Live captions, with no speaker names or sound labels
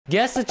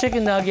Guess the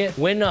chicken nugget,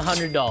 win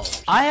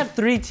 $100. I have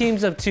 3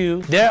 teams of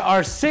 2. There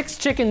are 6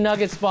 chicken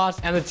nugget spots,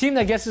 and the team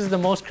that guesses the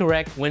most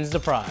correct wins the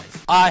prize.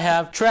 I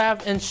have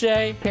Trav and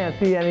Shay, can't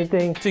see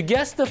anything, to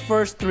guess the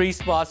first 3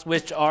 spots,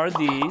 which are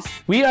these.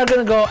 We are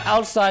gonna go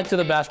outside to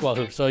the basketball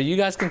hoop, so you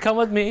guys can come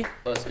with me.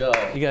 Let's go.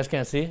 You guys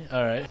can't see?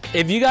 All right.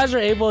 If you guys are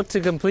able to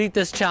complete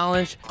this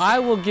challenge, I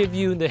will give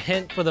you the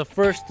hint for the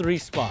first 3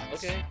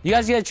 spots. Okay. You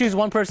guys gotta choose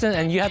one person,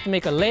 and you have to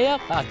make a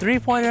layup, a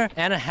 3-pointer,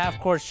 and a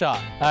half-court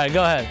shot. All right,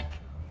 go ahead.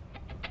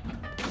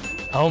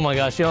 Oh my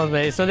gosh, she almost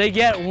made it. So they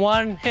get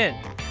 1 hint.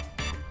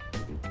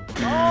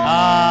 Oh.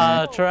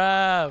 Ah,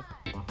 Trav.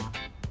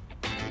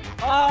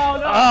 Oh,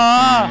 no.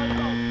 Ah,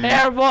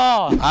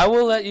 hairball. I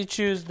will let you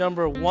choose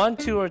number 1,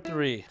 2, or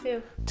 3.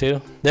 2.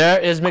 2.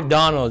 There is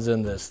McDonald's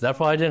in this. That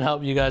probably didn't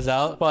help you guys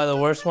out. Probably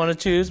the worst one to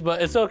choose,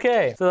 but it's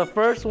okay. So the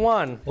first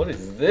one. What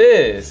is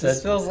this?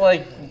 This feels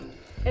like...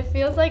 It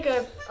feels like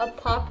a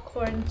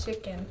popcorn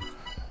chicken.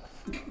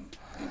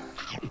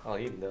 I'll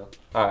eat though.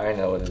 Alright, I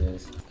know what it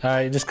is.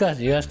 Alright, discuss.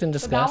 You guys can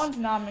discuss. But that one's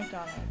not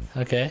McDonald's.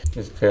 Okay.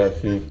 It's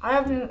KFC.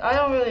 I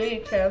don't really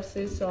eat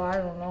KFC, so I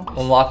don't know.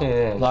 I'm locking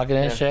it in. Lock it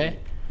in, Shay.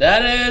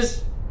 That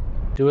is...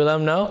 Do we let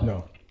them know?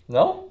 No.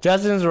 No?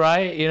 Justin's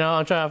right. You know,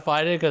 I'm trying to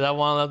fight it because I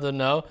want to let them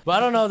know. But I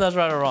don't know if that's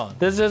right or wrong.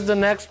 This is the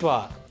next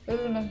spot. This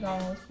is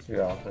McDonald's.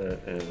 Yeah,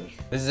 it is.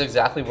 This is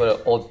exactly what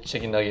an old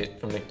chicken nugget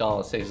from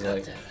McDonald's tastes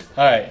like.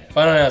 Alright,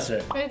 final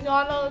answer.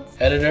 McDonald's.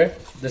 Editor,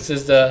 this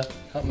is the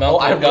Oh,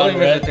 I really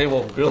made the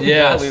table really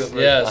badly the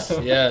first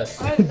time. Yes.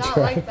 I did not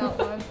like that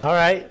one.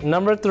 Alright,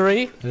 number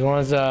 3. This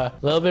one's a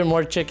little bit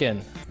more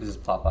chicken. This is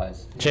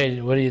Popeyes.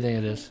 Jade, what do you think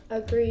it is?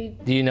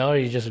 Agreed. Do you know or are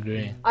you just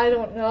agreeing? I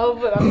don't know,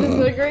 but I'm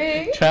just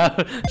agreeing.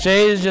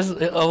 Shay is just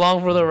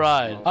along for the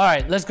ride. All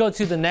right, let's go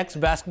to the next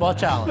basketball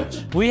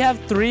challenge. We have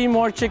 3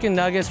 more chicken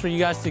nuggets for you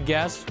guys to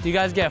guess. You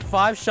guys get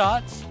 5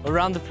 shots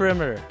around the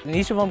perimeter. And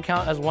each of them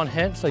count as 1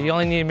 hit, so you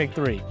only need to make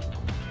 3.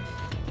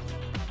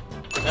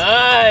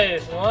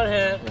 Nice, 1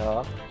 hit.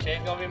 Yeah.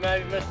 Shane's gonna be mad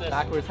if you missed this.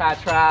 Backwards hat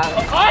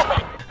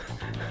trap.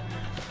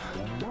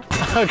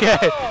 Okay,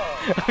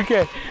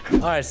 okay. All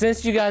right,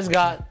 since you guys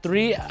got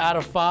 3 out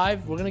of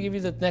 5, we're gonna give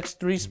you the next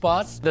 3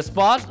 spots. The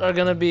spots are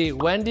gonna be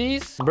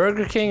Wendy's,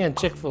 Burger King, and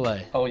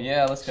Chick-fil-A. Oh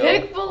yeah, let's go.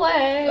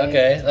 Chick-fil-A.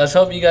 Okay, let's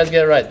hope you guys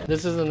get it right.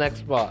 This is the next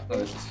spot. Oh,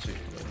 this is Chick-fil-A.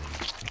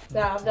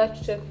 Yeah,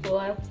 that's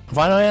Chick-fil-A.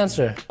 Final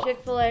answer.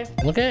 Chick-fil-A.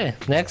 Okay,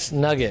 next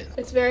nugget.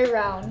 It's very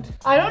round.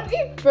 I don't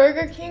eat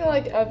Burger King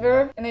like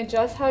ever, and I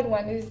just had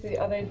Wendy's the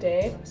other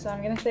day, so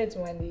I'm gonna say it's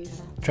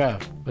Wendy's.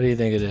 Trav, what do you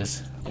think it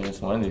is?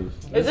 It's Wendy's.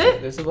 Is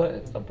it? This is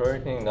what a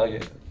Burger King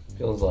nugget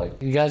feels like.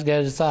 You guys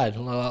gotta decide.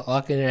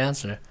 Lock in your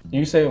answer.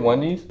 You say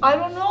Wendy's? I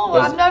don't know.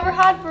 Does- I've never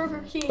had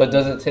Burger King. But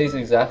does it taste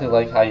exactly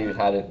like how you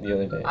had it the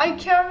other day? I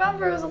can't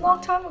remember. It was a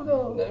long time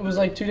ago. It was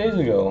like 2 days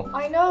ago.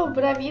 I know,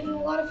 but I've eaten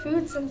a lot of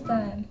food since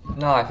then.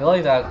 No, I feel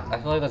like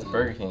that's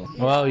Burger King.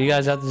 Well, you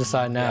guys have to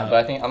decide now.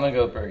 But I think I'm gonna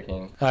go with Burger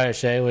King. All right,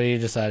 Shay, what are you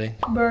deciding?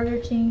 Burger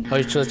King. Oh,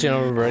 you're switching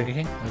over Burger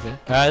King? Okay. All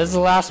right, this is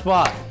the last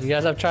spot. You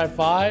guys have tried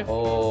 5.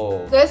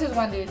 Oh. This is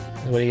Wendy's.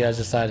 What are you guys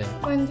deciding?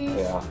 Wendy's.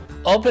 Yeah.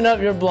 Open up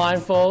your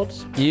blindfolds.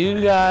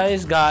 You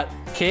guys got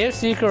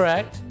KFC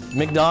correct,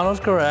 McDonald's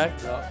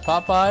correct,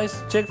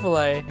 Popeyes,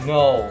 Chick-fil-A,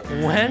 No.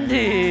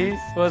 Wendy's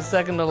was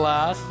second to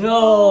last,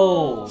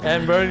 No.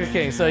 and Burger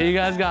King. So you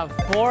guys got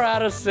 4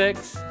 out of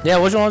 6. Yeah,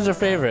 which one was your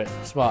favorite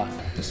spot?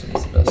 This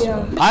one's the best Yeah.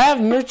 one. I have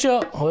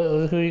Mitchell.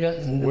 Who you got?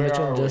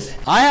 Mitchell and Jesse.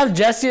 I have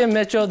Jesse and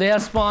Mitchell. They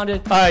have spawned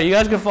it. All right, you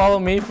guys can follow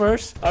me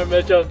first. All right,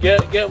 Mitchell,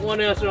 get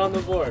 1 answer on the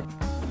board.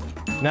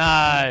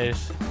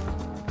 Nice.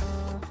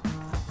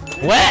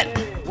 Wet.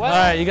 All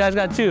right, you guys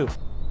got 2.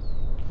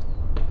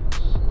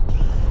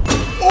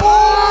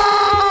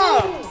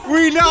 Oh!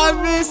 We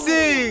not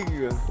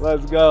missing!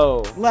 Let's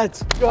go.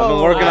 Let's go. I've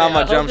been working on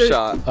my jump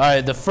shot. All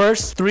right, the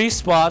first 3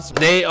 spots,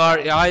 they are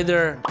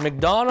either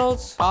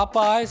McDonald's,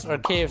 Popeyes, or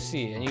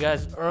KFC. And you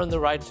guys earn the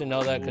right to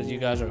know that because you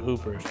guys are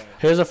hoopers.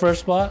 Here's the first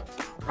spot.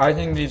 I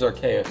think these are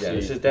KFC. Yeah,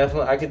 this is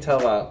definitely, I could tell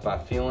by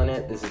feeling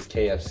it, this is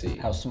KFC.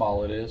 How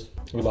small it is.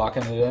 We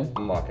locking it in?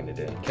 I'm locking it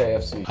in.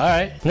 KFC. All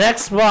right,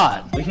 next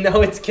spot. We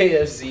know it's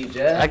KFC,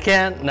 Jeff. I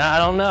can't, no, I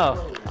don't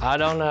know. I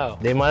don't know.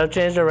 They might have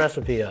changed the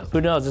recipe up. Who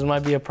knows, this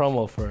might be a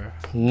promo for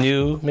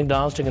new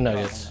McDonald's chicken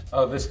nuggets.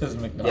 Oh, this is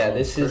McDonald's. Yeah,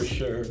 this is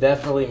sure.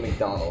 definitely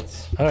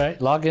McDonald's. All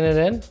right, locking it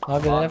in?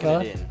 Locking it Locking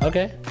in, it fella?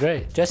 Okay,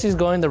 great. Jesse's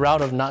going the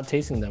route of not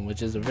tasting them,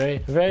 which is a very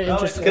No, it's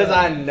interesting. because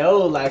I know,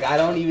 like, I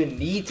don't even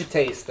need to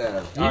taste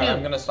them. All right,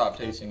 I'm gonna stop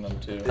tasting them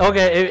too.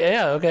 Okay,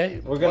 yeah, okay.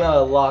 We're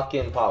gonna lock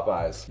in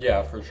Popeyes.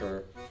 Yeah, for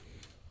sure.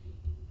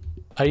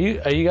 Are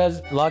you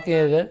guys locking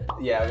it in?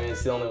 Yeah, I mean,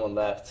 it's the only one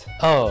left.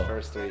 Oh.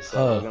 First 3, so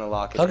Oh. we're gonna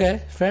lock it in.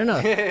 Okay, fair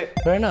enough.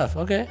 Fair enough,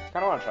 okay.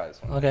 Kinda wanna try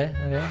this one. Okay.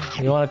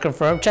 You want to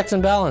confirm checks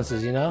and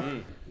balances, you know?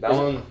 That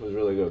one was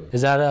really good.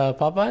 Is that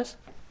Popeyes?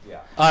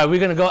 Yeah. All right, we're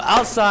gonna go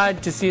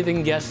outside to see if they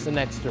can guess the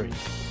next 3.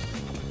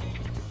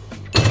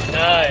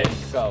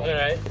 Nice. Go. All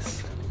right.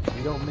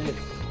 You don't miss.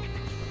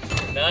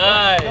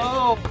 Nice.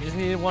 Go. You just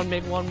need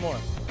make one more.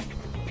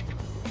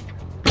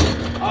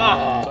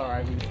 Ah.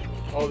 Sorry.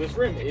 Oh, this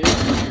rim is.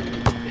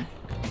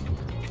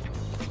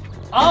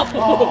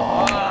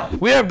 Oh!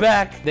 We are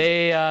back.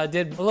 They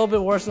did a little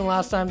bit worse than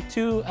last time,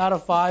 2 out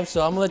of 5.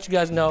 So I'm gonna let you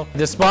guys know.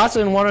 The spots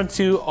in 1 and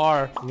 2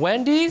 are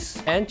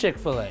Wendy's and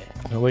Chick-fil-A.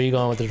 Where are you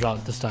going with the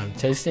route this time?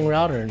 Tasting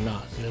route or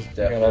not? Just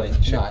Definitely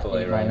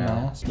Chick-fil-A right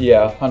now.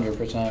 Yeah,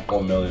 100%.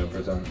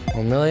 1,000,000%.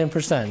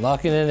 1,000,000%.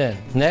 Locking it in.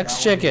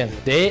 Next chicken.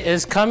 Day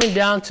is coming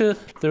down to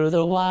Through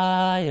the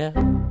Wire.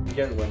 I'm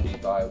getting Wendy's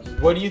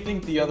vibes. What do you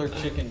think the other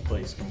chicken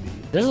place can be?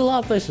 There's a lot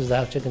of places that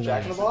have chicken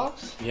Jack in nuggets. the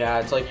Box? Yeah,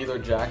 it's like either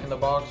Jack in the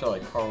Box or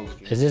like Carl's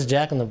Jr. Is this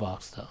Jack in the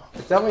Box though?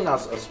 It's definitely not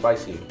a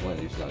spicy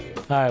Wendy's nugget.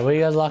 All right, what are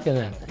you guys locking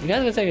in? You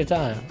guys gotta take your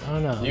time. I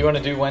don't know. You want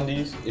to do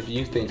Wendy's? If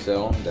you think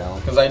so, I'm down.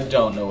 Because I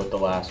don't know what the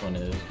last one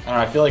is. And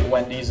I feel like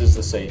Wendy's is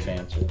the safe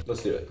answer.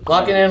 Let's do it.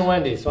 Locking in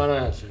Wendy's. Final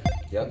answer.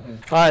 Yep.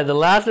 All right, the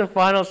last and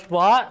final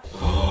spot.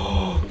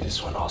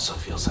 This one also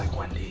feels like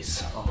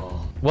Wendy's.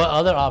 What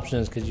other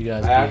options could you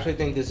guys I do? actually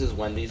think this is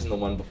Wendy's and the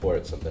one before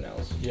it's something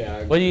else.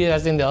 Yeah, What do you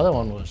guys think the other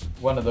one was?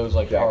 one of those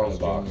like Jack in Carl's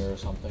the Box. Jr. or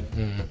something.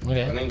 I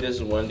Okay. think this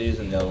is Wendy's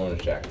and the other one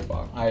is Jack in the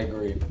Box. I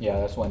agree. Yeah,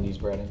 that's Wendy's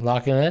breading.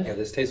 Locking in? Yeah,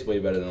 this tastes way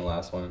better than the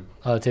last one.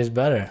 Oh, it tastes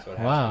better. So it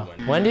has Wow.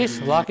 to be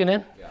Wendy's, locking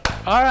in?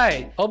 All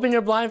right, open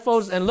your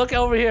blindfolds and look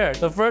over here.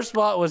 The first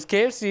spot was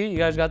KFC. You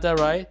guys got that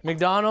right.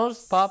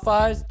 McDonald's,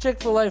 Popeyes,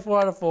 Chick-fil-A,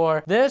 4 out of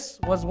 4. This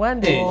was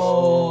Wendy's.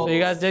 So you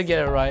guys did get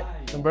it right.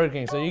 And Burger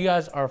King. So you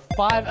guys are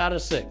 5 out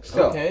of 6.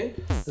 Okay.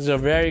 This is a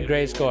very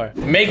great score.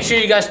 Make sure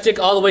you guys stick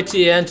all the way to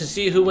the end to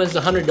see who wins the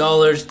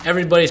 $100.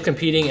 Everybody's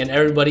competing and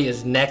everybody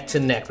is neck to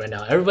neck right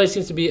now. Everybody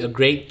seems to be a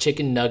great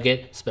chicken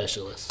nugget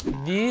specialist.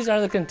 These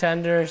are the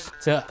contenders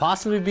to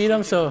possibly beat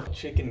them. So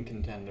Chicken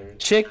contenders.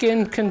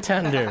 chicken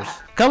contenders.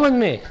 Come with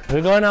me.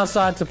 We're going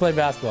outside to play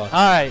basketball.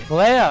 All right,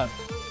 layup.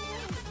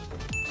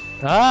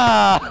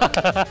 Ah.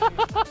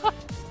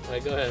 All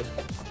right, go ahead.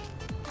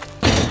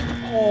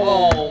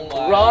 Oh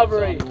my.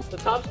 Robbery. The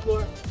top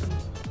score.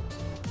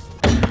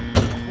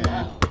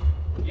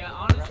 Yeah,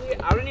 honestly,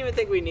 I don't even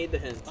think we need the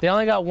hints. They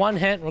only got 1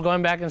 hint. We're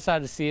going back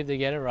inside to see if they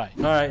get it right.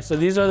 All right, so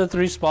these are the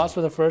 3 spots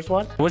for the first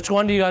one. Which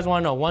one do you guys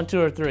want to know? 1,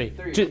 2, or 3?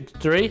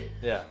 3?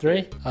 Yeah.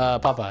 3?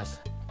 Popeyes.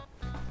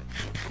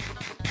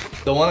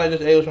 The one I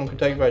just ate was from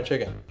Kentucky Fried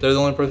Chicken. They're the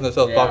only person that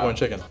sells popcorn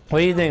chicken. What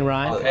do you think,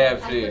 Ryan?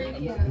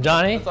 KFC.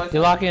 Johnny, you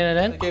locking it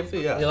in?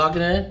 KFC, yeah. You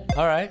locking it in?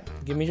 All right,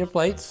 give me your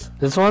plates.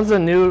 This one's a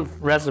new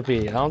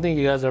recipe. I don't think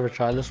you guys ever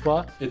tried this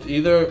spot. It's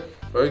either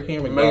Burger King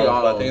or McDonald's,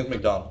 but I think it's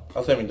McDonald's.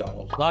 I'll say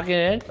McDonald's. Locking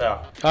it in? Yeah.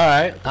 All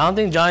right. I don't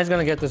think Johnny's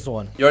gonna get this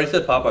one. You already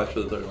said Popeyes for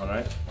the third one,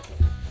 right?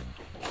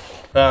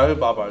 Yeah, I did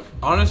Popeyes.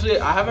 Honestly,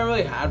 I haven't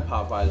really had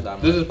Popeyes that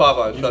much. This is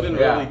Popeyes. He's Trust been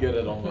me. really good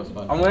at almost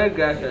fun. I'm gonna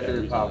guess that this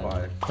is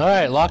Popeye. All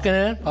right, locking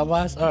it in,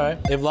 Popeyes. All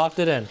right, they've locked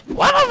it in.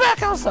 Why am I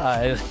back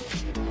outside?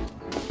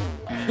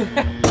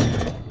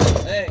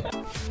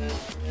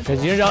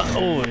 Cause you're not.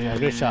 Oh, yeah,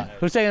 good shot.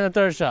 Who's taking the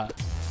third shot?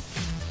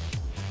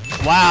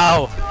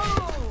 Wow.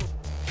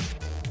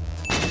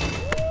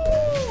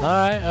 All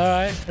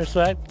right,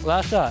 respect.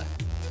 Last shot.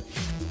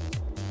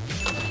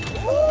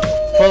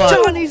 Full on.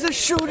 Johnny's a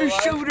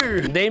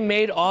shooter. They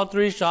made all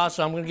 3 shots,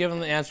 so I'm gonna give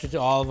them the answer to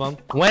all of them.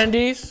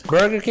 Wendy's,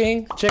 Burger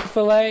King,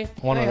 Chick-fil-A.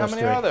 One of Hey, how those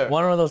many 3. are there?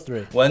 One of those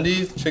 3.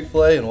 Wendy's,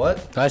 Chick-fil-A, and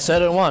what? I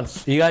said it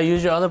once. You gotta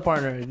use your other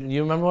partner.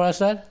 You remember what I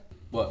said?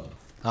 What?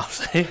 I'll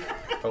say.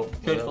 Oh,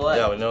 Chick-fil-A.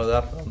 yeah, we know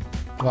that from.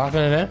 Locking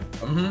it in?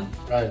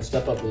 Mm-hmm. Right,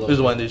 step up a little. This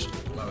is Wendy's.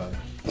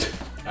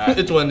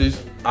 It's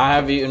Wendy's. I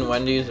have eaten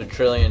Wendy's a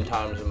trillion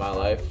times in my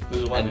life, This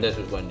is and Wendy's. this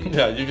is Wendy's.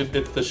 Yeah, you can.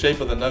 It's the shape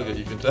of the nugget.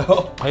 You can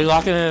tell. Are you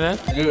locking it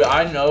in? Dude,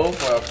 I know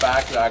for a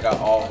fact that I got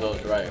all of those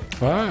right.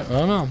 Alright, I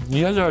don't know.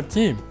 You guys are a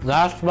team.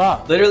 Last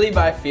spot. Literally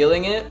by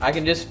feeling it, I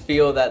can just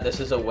feel that this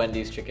is a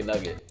Wendy's chicken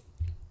nugget.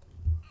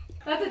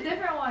 That's a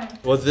different one.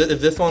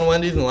 Is this one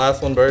Wendy's and the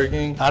last one Burger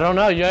King? I don't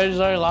know. You guys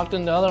already locked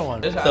in the other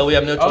one. This has So we to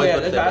have no be- choice Oh yeah, but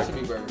to this say has to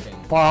Burger be Burger King.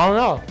 Well, I don't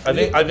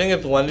know. I think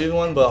it's Wendy's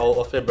one, but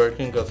I'll say Burger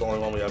King because it's the only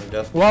one we haven't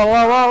guessed. Whoa.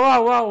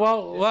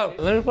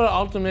 Let me put an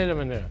ultimatum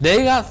in there.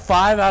 They got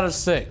 5 out of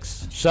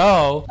 6.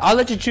 So, I'll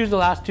let you choose the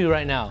last 2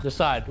 right now.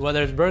 Decide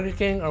whether it's Burger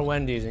King or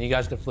Wendy's, and you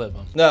guys can flip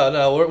them.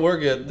 No, we're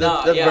good.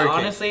 No, That's yeah, Burger King.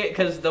 honestly,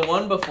 because the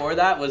one before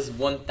that was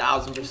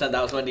 1000%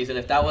 that was Wendy's, and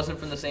if that wasn't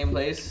from the same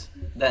place,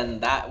 then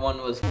that one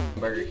was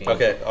Burger King.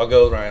 Okay, I'll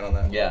go with Ryan on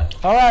that. Yeah.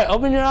 Alright,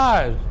 open your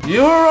eyes.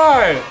 You were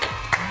right.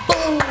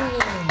 Boom.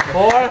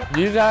 4.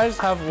 You guys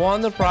have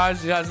won the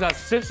prize. You guys got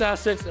 6 out of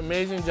 6.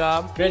 Amazing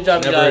job. Great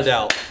job, you Never a guys.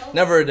 doubt.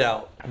 Never a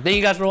doubt. Thank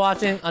you guys for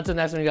watching. Until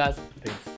next time, you guys. Peace.